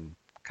might have been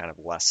kind of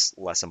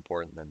less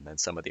important than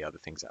some of the other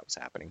things that was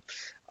happening.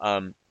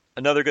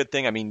 Another good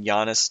thing, I mean,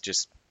 Giannis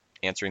just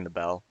answering the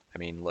bell. I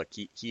mean, look,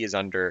 he is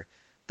under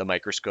the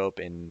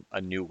microscope in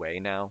a new way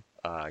now.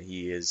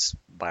 He is,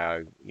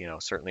 by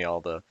certainly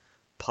all the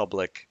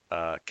public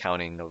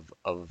counting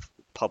of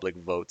public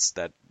votes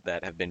that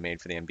have been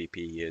made for the MVP,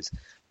 he is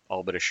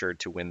all but assured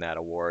to win that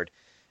award,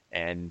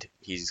 and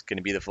he's going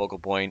to be the focal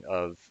point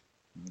of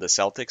the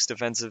Celtics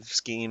defensive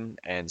scheme,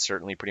 and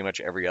certainly pretty much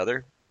every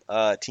other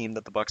team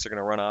that the Bucks are going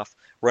to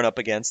run up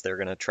against. They're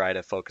going to try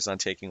to focus on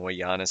taking away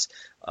Giannis,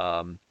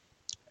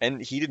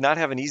 and he did not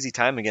have an easy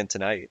time again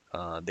tonight.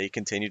 They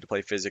continued to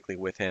play physically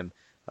with him.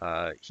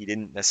 He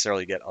didn't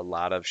necessarily get a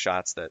lot of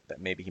shots that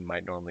maybe he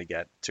might normally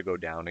get to go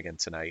down again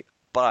tonight,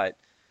 but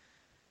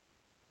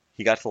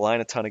he got to the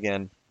line a ton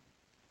again,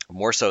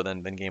 more so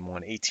than game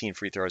one. 18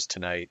 free throws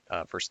tonight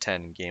versus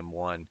 10 in game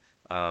one.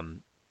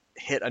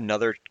 Hit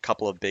another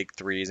couple of big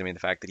threes. I mean, the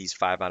fact that he's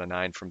 5 out of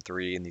 9 from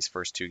three in these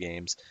first two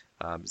games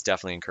is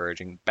definitely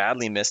encouraging.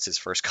 Badly missed his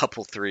first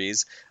couple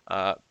threes,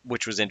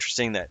 which was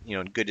interesting. That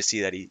good to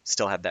see that he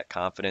still had that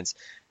confidence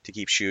to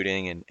keep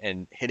shooting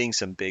and hitting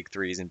some big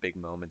threes in big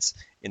moments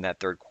in that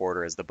third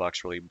quarter as the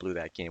Bucks really blew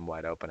that game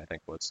wide open. I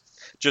think was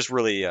just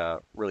really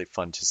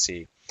fun to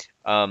see.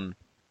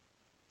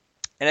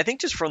 And I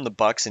think just from the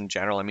Bucks in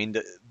general, I mean,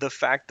 the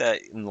fact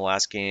that in the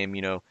last game,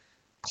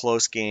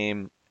 close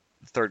game,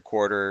 third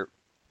quarter,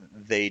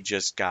 they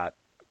just got,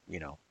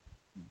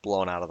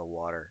 blown out of the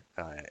water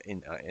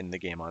in the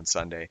game on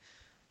Sunday.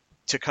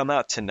 To come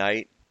out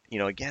tonight,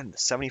 again,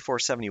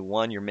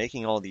 74-71, you're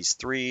making all these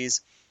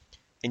threes,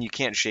 and you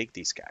can't shake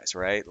these guys,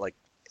 right? Like,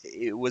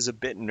 it was a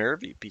bit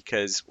nervy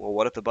because, well,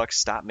 what if the Bucks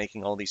stop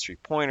making all these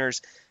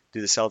three-pointers? Do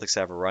the Celtics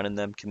have a run in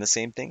them? Can the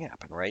same thing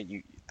happen, right?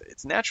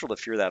 It's natural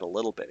to fear that a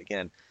little bit.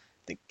 Again,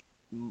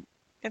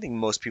 I think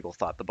most people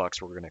thought the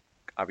Bucks were going to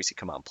obviously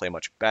come out and play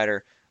much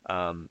better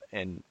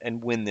and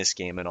win this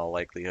game in all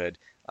likelihood.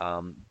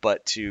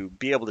 But to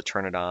be able to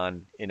turn it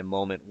on in a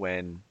moment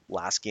when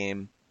last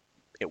game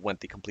it went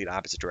the complete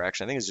opposite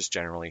direction, I think is just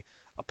generally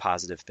a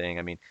positive thing.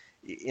 I mean,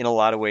 in a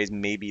lot of ways,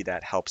 maybe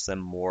that helps them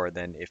more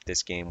than if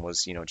this game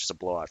was, just a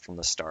blowout from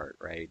the start,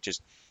 right?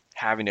 Just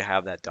having to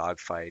have that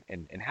dogfight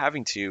and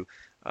having to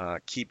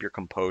keep your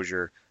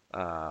composure,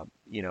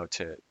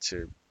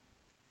 to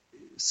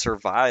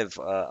survive,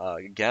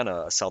 again,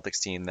 a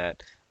Celtics team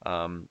that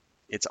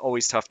it's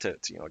always tough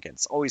again,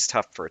 it's always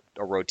tough for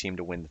a road team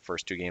to win the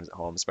first 2 games at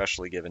home,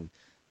 especially given,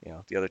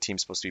 the other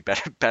team's supposed to be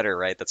better,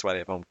 right? That's why they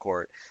have home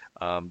court.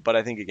 But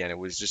I think again, it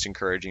was just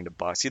encouraging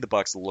to see the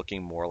Bucks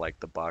looking more like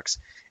the Bucks.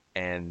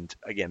 And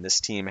again,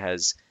 this team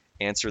has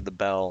answered the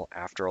bell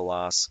after a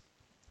loss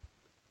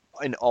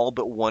in all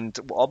but one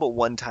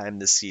time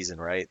this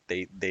season, right?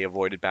 They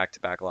avoided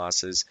back-to-back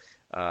losses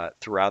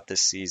throughout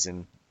this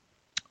season,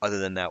 other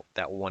than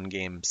that one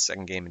game,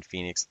 second game in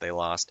Phoenix that they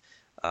lost.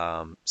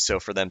 So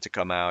for them to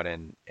come out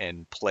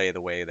and play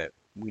the way that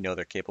we know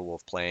they're capable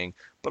of playing,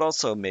 but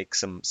also make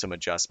some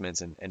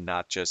adjustments and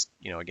not just,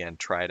 again,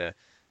 try to,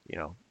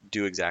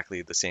 do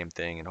exactly the same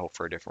thing and hope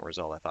for a different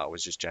result, I thought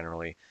was just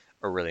generally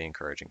a really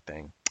encouraging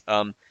thing.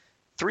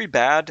 3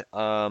 bad,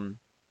 I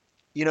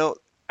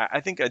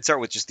think I'd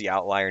start with just the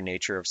outlier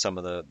nature of some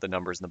of the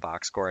numbers in the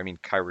box score. I mean,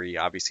 Kyrie,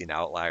 obviously an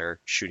outlier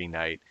shooting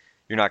night.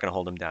 You're not going to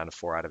hold him down to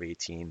 4 out of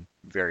 18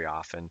 very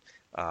often.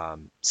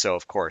 So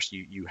of course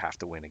you have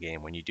to win a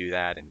game when you do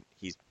that, and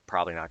he's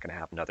probably not going to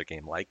have another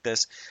game like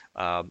this.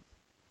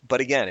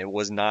 But again, it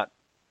was not,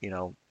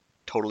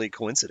 totally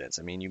coincidence.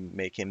 I mean, you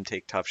make him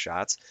take tough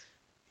shots,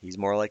 he's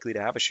more likely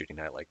to have a shooting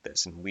night like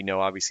this. And we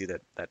know obviously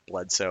that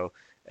Bledsoe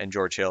and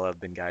George Hill have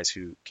been guys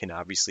who can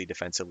obviously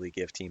defensively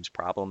give teams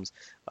problems.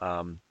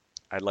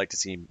 I'd like to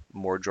see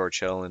more George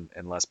Hill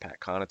and less Pat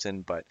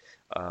Connaughton, but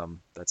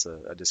that's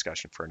a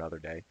discussion for another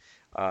day.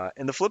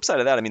 And the flip side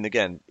of that, I mean,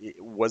 again,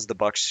 was the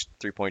Bucks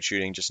 3-point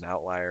shooting just an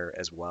outlier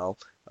as well?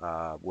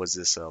 Was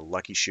this a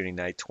lucky shooting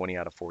night, 20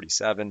 out of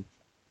 47?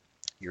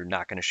 You're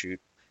not going to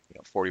shoot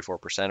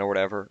 44% or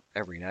whatever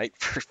every night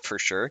for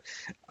sure.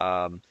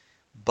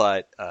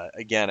 But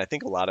again, I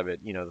think a lot of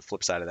it, the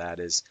flip side of that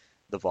is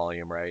the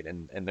volume, right?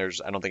 And I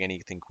don't think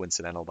anything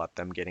coincidental about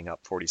them getting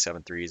up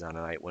 47 threes on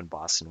a night when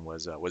Boston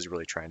was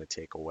really trying to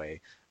take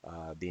away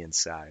the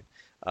inside.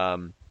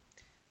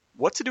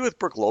 What to do with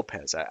Brook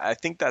Lopez? I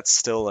think that's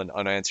still an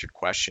unanswered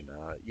question.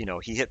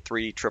 He hit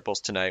 3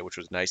 triples tonight, which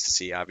was nice to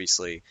see,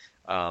 obviously.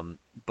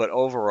 But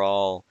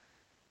overall,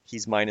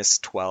 he's minus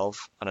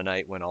 12 on a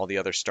night when all the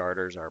other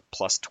starters are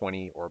plus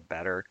 20 or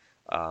better.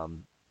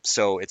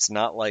 So it's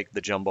not like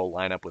the jumbo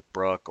lineup with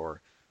Brook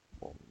or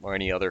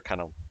any other kind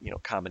of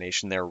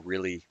combination there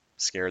really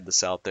scared the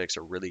Celtics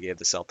or really gave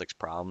the Celtics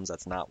problems.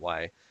 That's not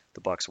why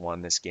the Bucks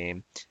won this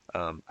game.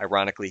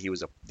 Ironically, he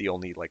was the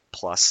only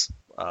plus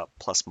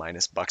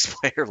minus Bucks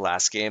player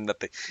last game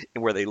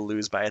where they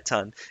lose by a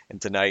ton.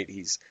 And tonight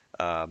he's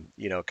kind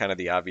of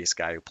the obvious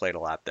guy who played a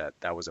lot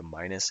that was a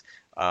minus.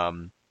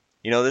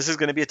 This is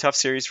going to be a tough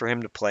series for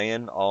him to play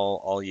in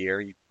all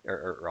year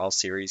or all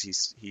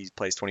series. He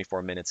plays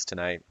 24 minutes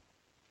tonight.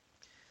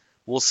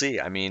 We'll see.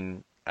 I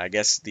mean, I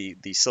guess the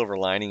silver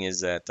lining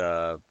is that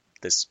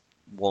this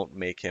won't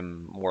make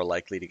him more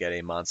likely to get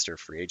a monster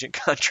free agent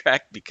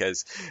contract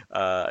because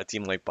a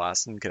team like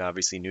Boston can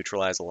obviously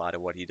neutralize a lot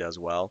of what he does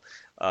well.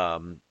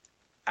 I'm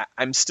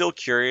still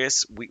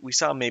curious. We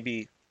saw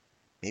maybe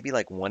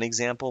like one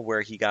example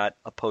where he got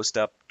a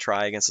post-up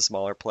try against a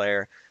smaller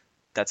player.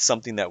 That's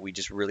something that we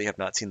just really have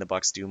not seen the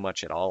Bucks do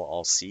much at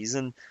all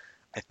season.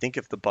 I think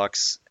if the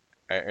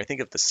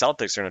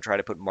Celtics are going to try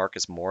to put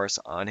Marcus Morris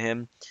on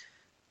him,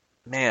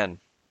 man,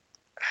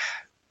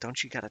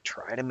 don't you got to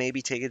try to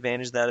maybe take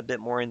advantage of that a bit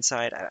more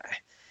inside?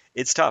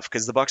 It's tough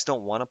because the Bucks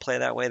don't want to play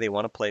that way. They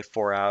want to play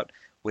 4 out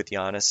with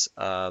Giannis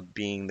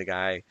being the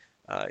guy,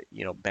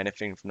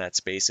 benefiting from that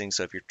spacing.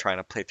 So if you're trying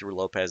to play through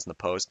Lopez in the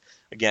post,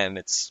 again,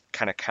 it's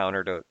kind of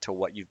counter to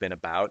what you've been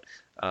about.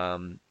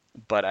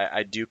 But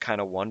I do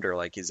kind of wonder,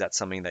 is that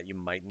something that you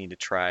might need to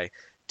try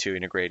to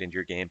integrate into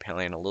your game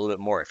plan a little bit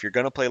more? If you're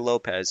going to play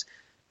Lopez,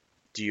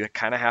 do you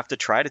kind of have to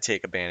try to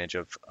take advantage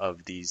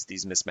of these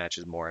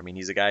mismatches more? I mean,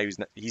 he's a guy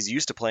he's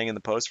used to playing in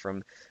the post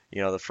from,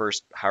 the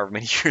first however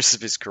many years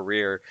of his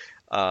career.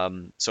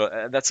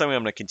 So that's something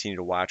I'm going to continue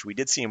to watch. We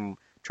did see him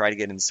try to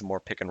get into some more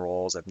pick and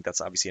rolls. I think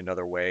that's obviously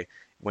another way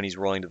when he's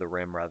rolling to the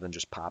rim rather than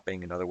just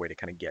popping, another way to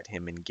kind of get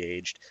him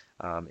engaged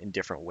in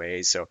different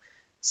ways. So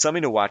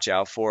something to watch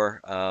out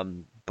for.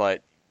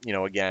 But,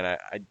 again,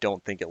 I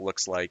don't think it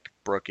looks like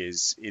Brook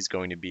is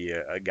going to be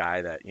a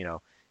guy that,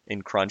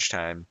 in crunch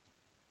time,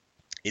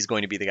 is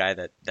going to be the guy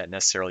that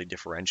necessarily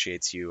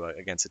differentiates you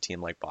against a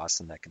team like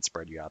Boston that can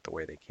spread you out the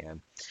way they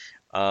can.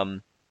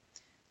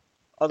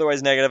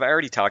 Otherwise negative, I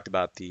already talked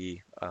about the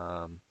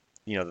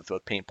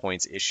paint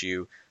points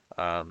issue.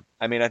 I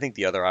think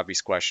the other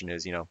obvious question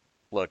is,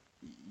 look,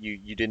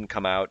 you didn't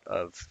come out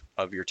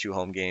of your 2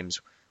 home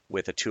games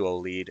with a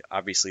 2-0 lead.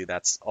 Obviously,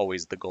 that's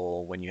always the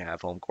goal when you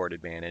have home court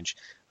advantage.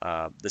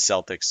 The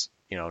Celtics,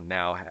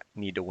 now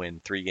need to win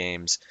 3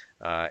 games,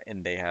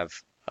 and they have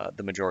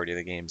the majority of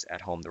the games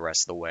at home the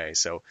rest of the way.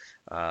 So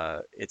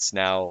it's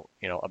now,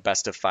 a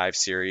best of 5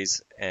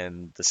 series,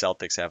 and the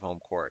Celtics have home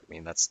court. I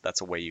mean,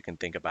 that's a way you can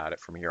think about it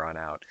from here on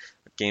out.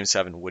 Game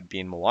 7 would be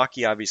in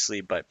Milwaukee,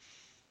 obviously, but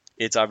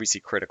it's obviously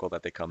critical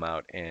that they come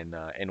out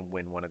and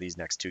win one of these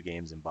next 2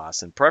 games in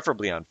Boston,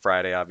 preferably on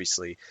Friday,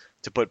 obviously,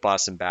 to put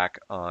Boston back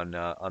on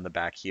the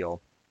back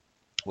heel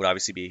would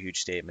obviously be a huge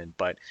statement.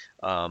 But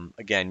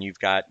again, you've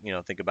got,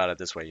 think about it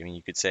this way. I mean,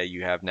 you could say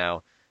you have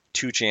now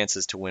two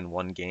chances to win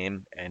one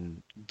game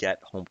and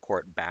get home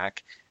court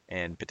back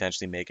and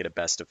potentially make it a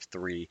best of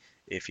three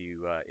if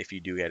you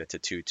do get it to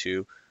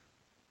 2-2.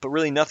 But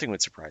really, nothing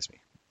would surprise me.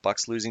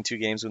 Bucks losing two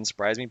games wouldn't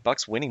surprise me.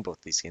 Bucks winning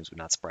both these games would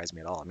not surprise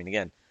me at all. I mean,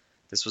 again,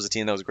 this was a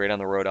team that was great on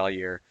the road all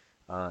year.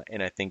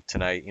 And I think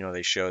tonight,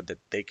 they showed that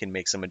they can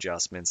make some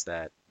adjustments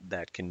that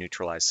can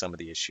neutralize some of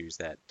the issues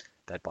that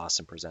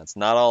Boston presents.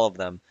 Not all of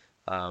them,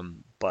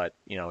 but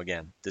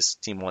again, this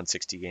team won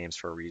 60 games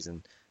for a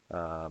reason,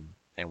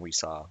 and we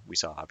saw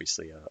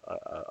obviously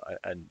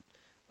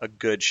a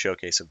good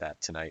showcase of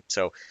that tonight.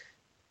 So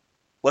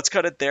let's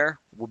cut it there.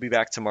 We'll be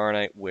back tomorrow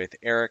night with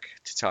Eric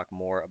to talk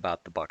more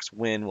about the Bucks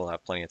win. We'll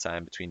have plenty of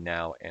time between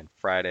now and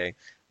Friday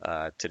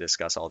to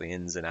discuss all the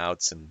ins and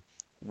outs and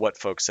what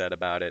folks said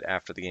about it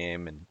after the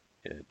game and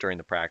during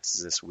the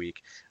practices this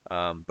week.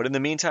 But in the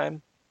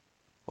meantime,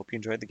 hope you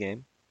enjoyed the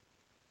game.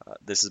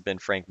 This has been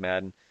Frank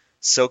Madden.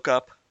 Soak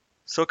up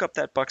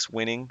that Bucks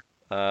winning.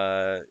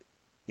 Like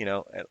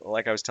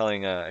I was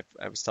telling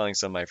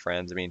some of my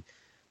friends. I mean,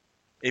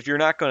 if you're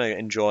not going to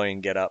enjoy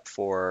and get up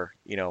for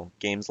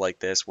games like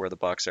this where the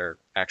Bucks are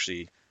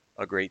actually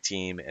a great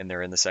team and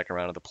they're in the second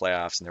round of the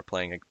playoffs and they're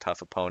playing a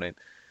tough opponent,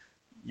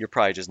 you're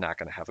probably just not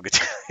going to have a good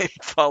time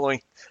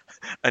following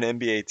an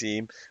NBA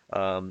team.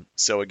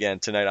 So again,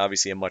 tonight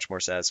obviously a much more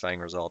satisfying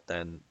result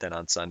than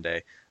on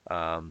Sunday.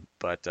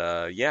 But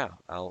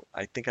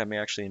I think I may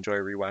actually enjoy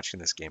rewatching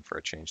this game for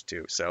a change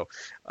too. So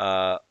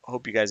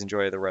hope you guys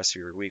enjoy the rest of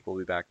your week. We'll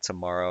be back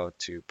tomorrow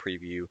to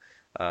preview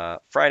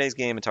Friday's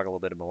game and talk a little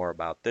bit more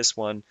about this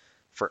one.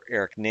 For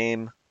Eric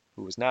Name,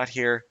 who was not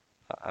here,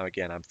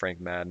 again, I'm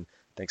Frank Madden.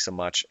 Thanks so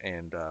much,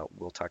 and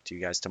we'll talk to you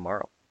guys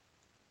tomorrow.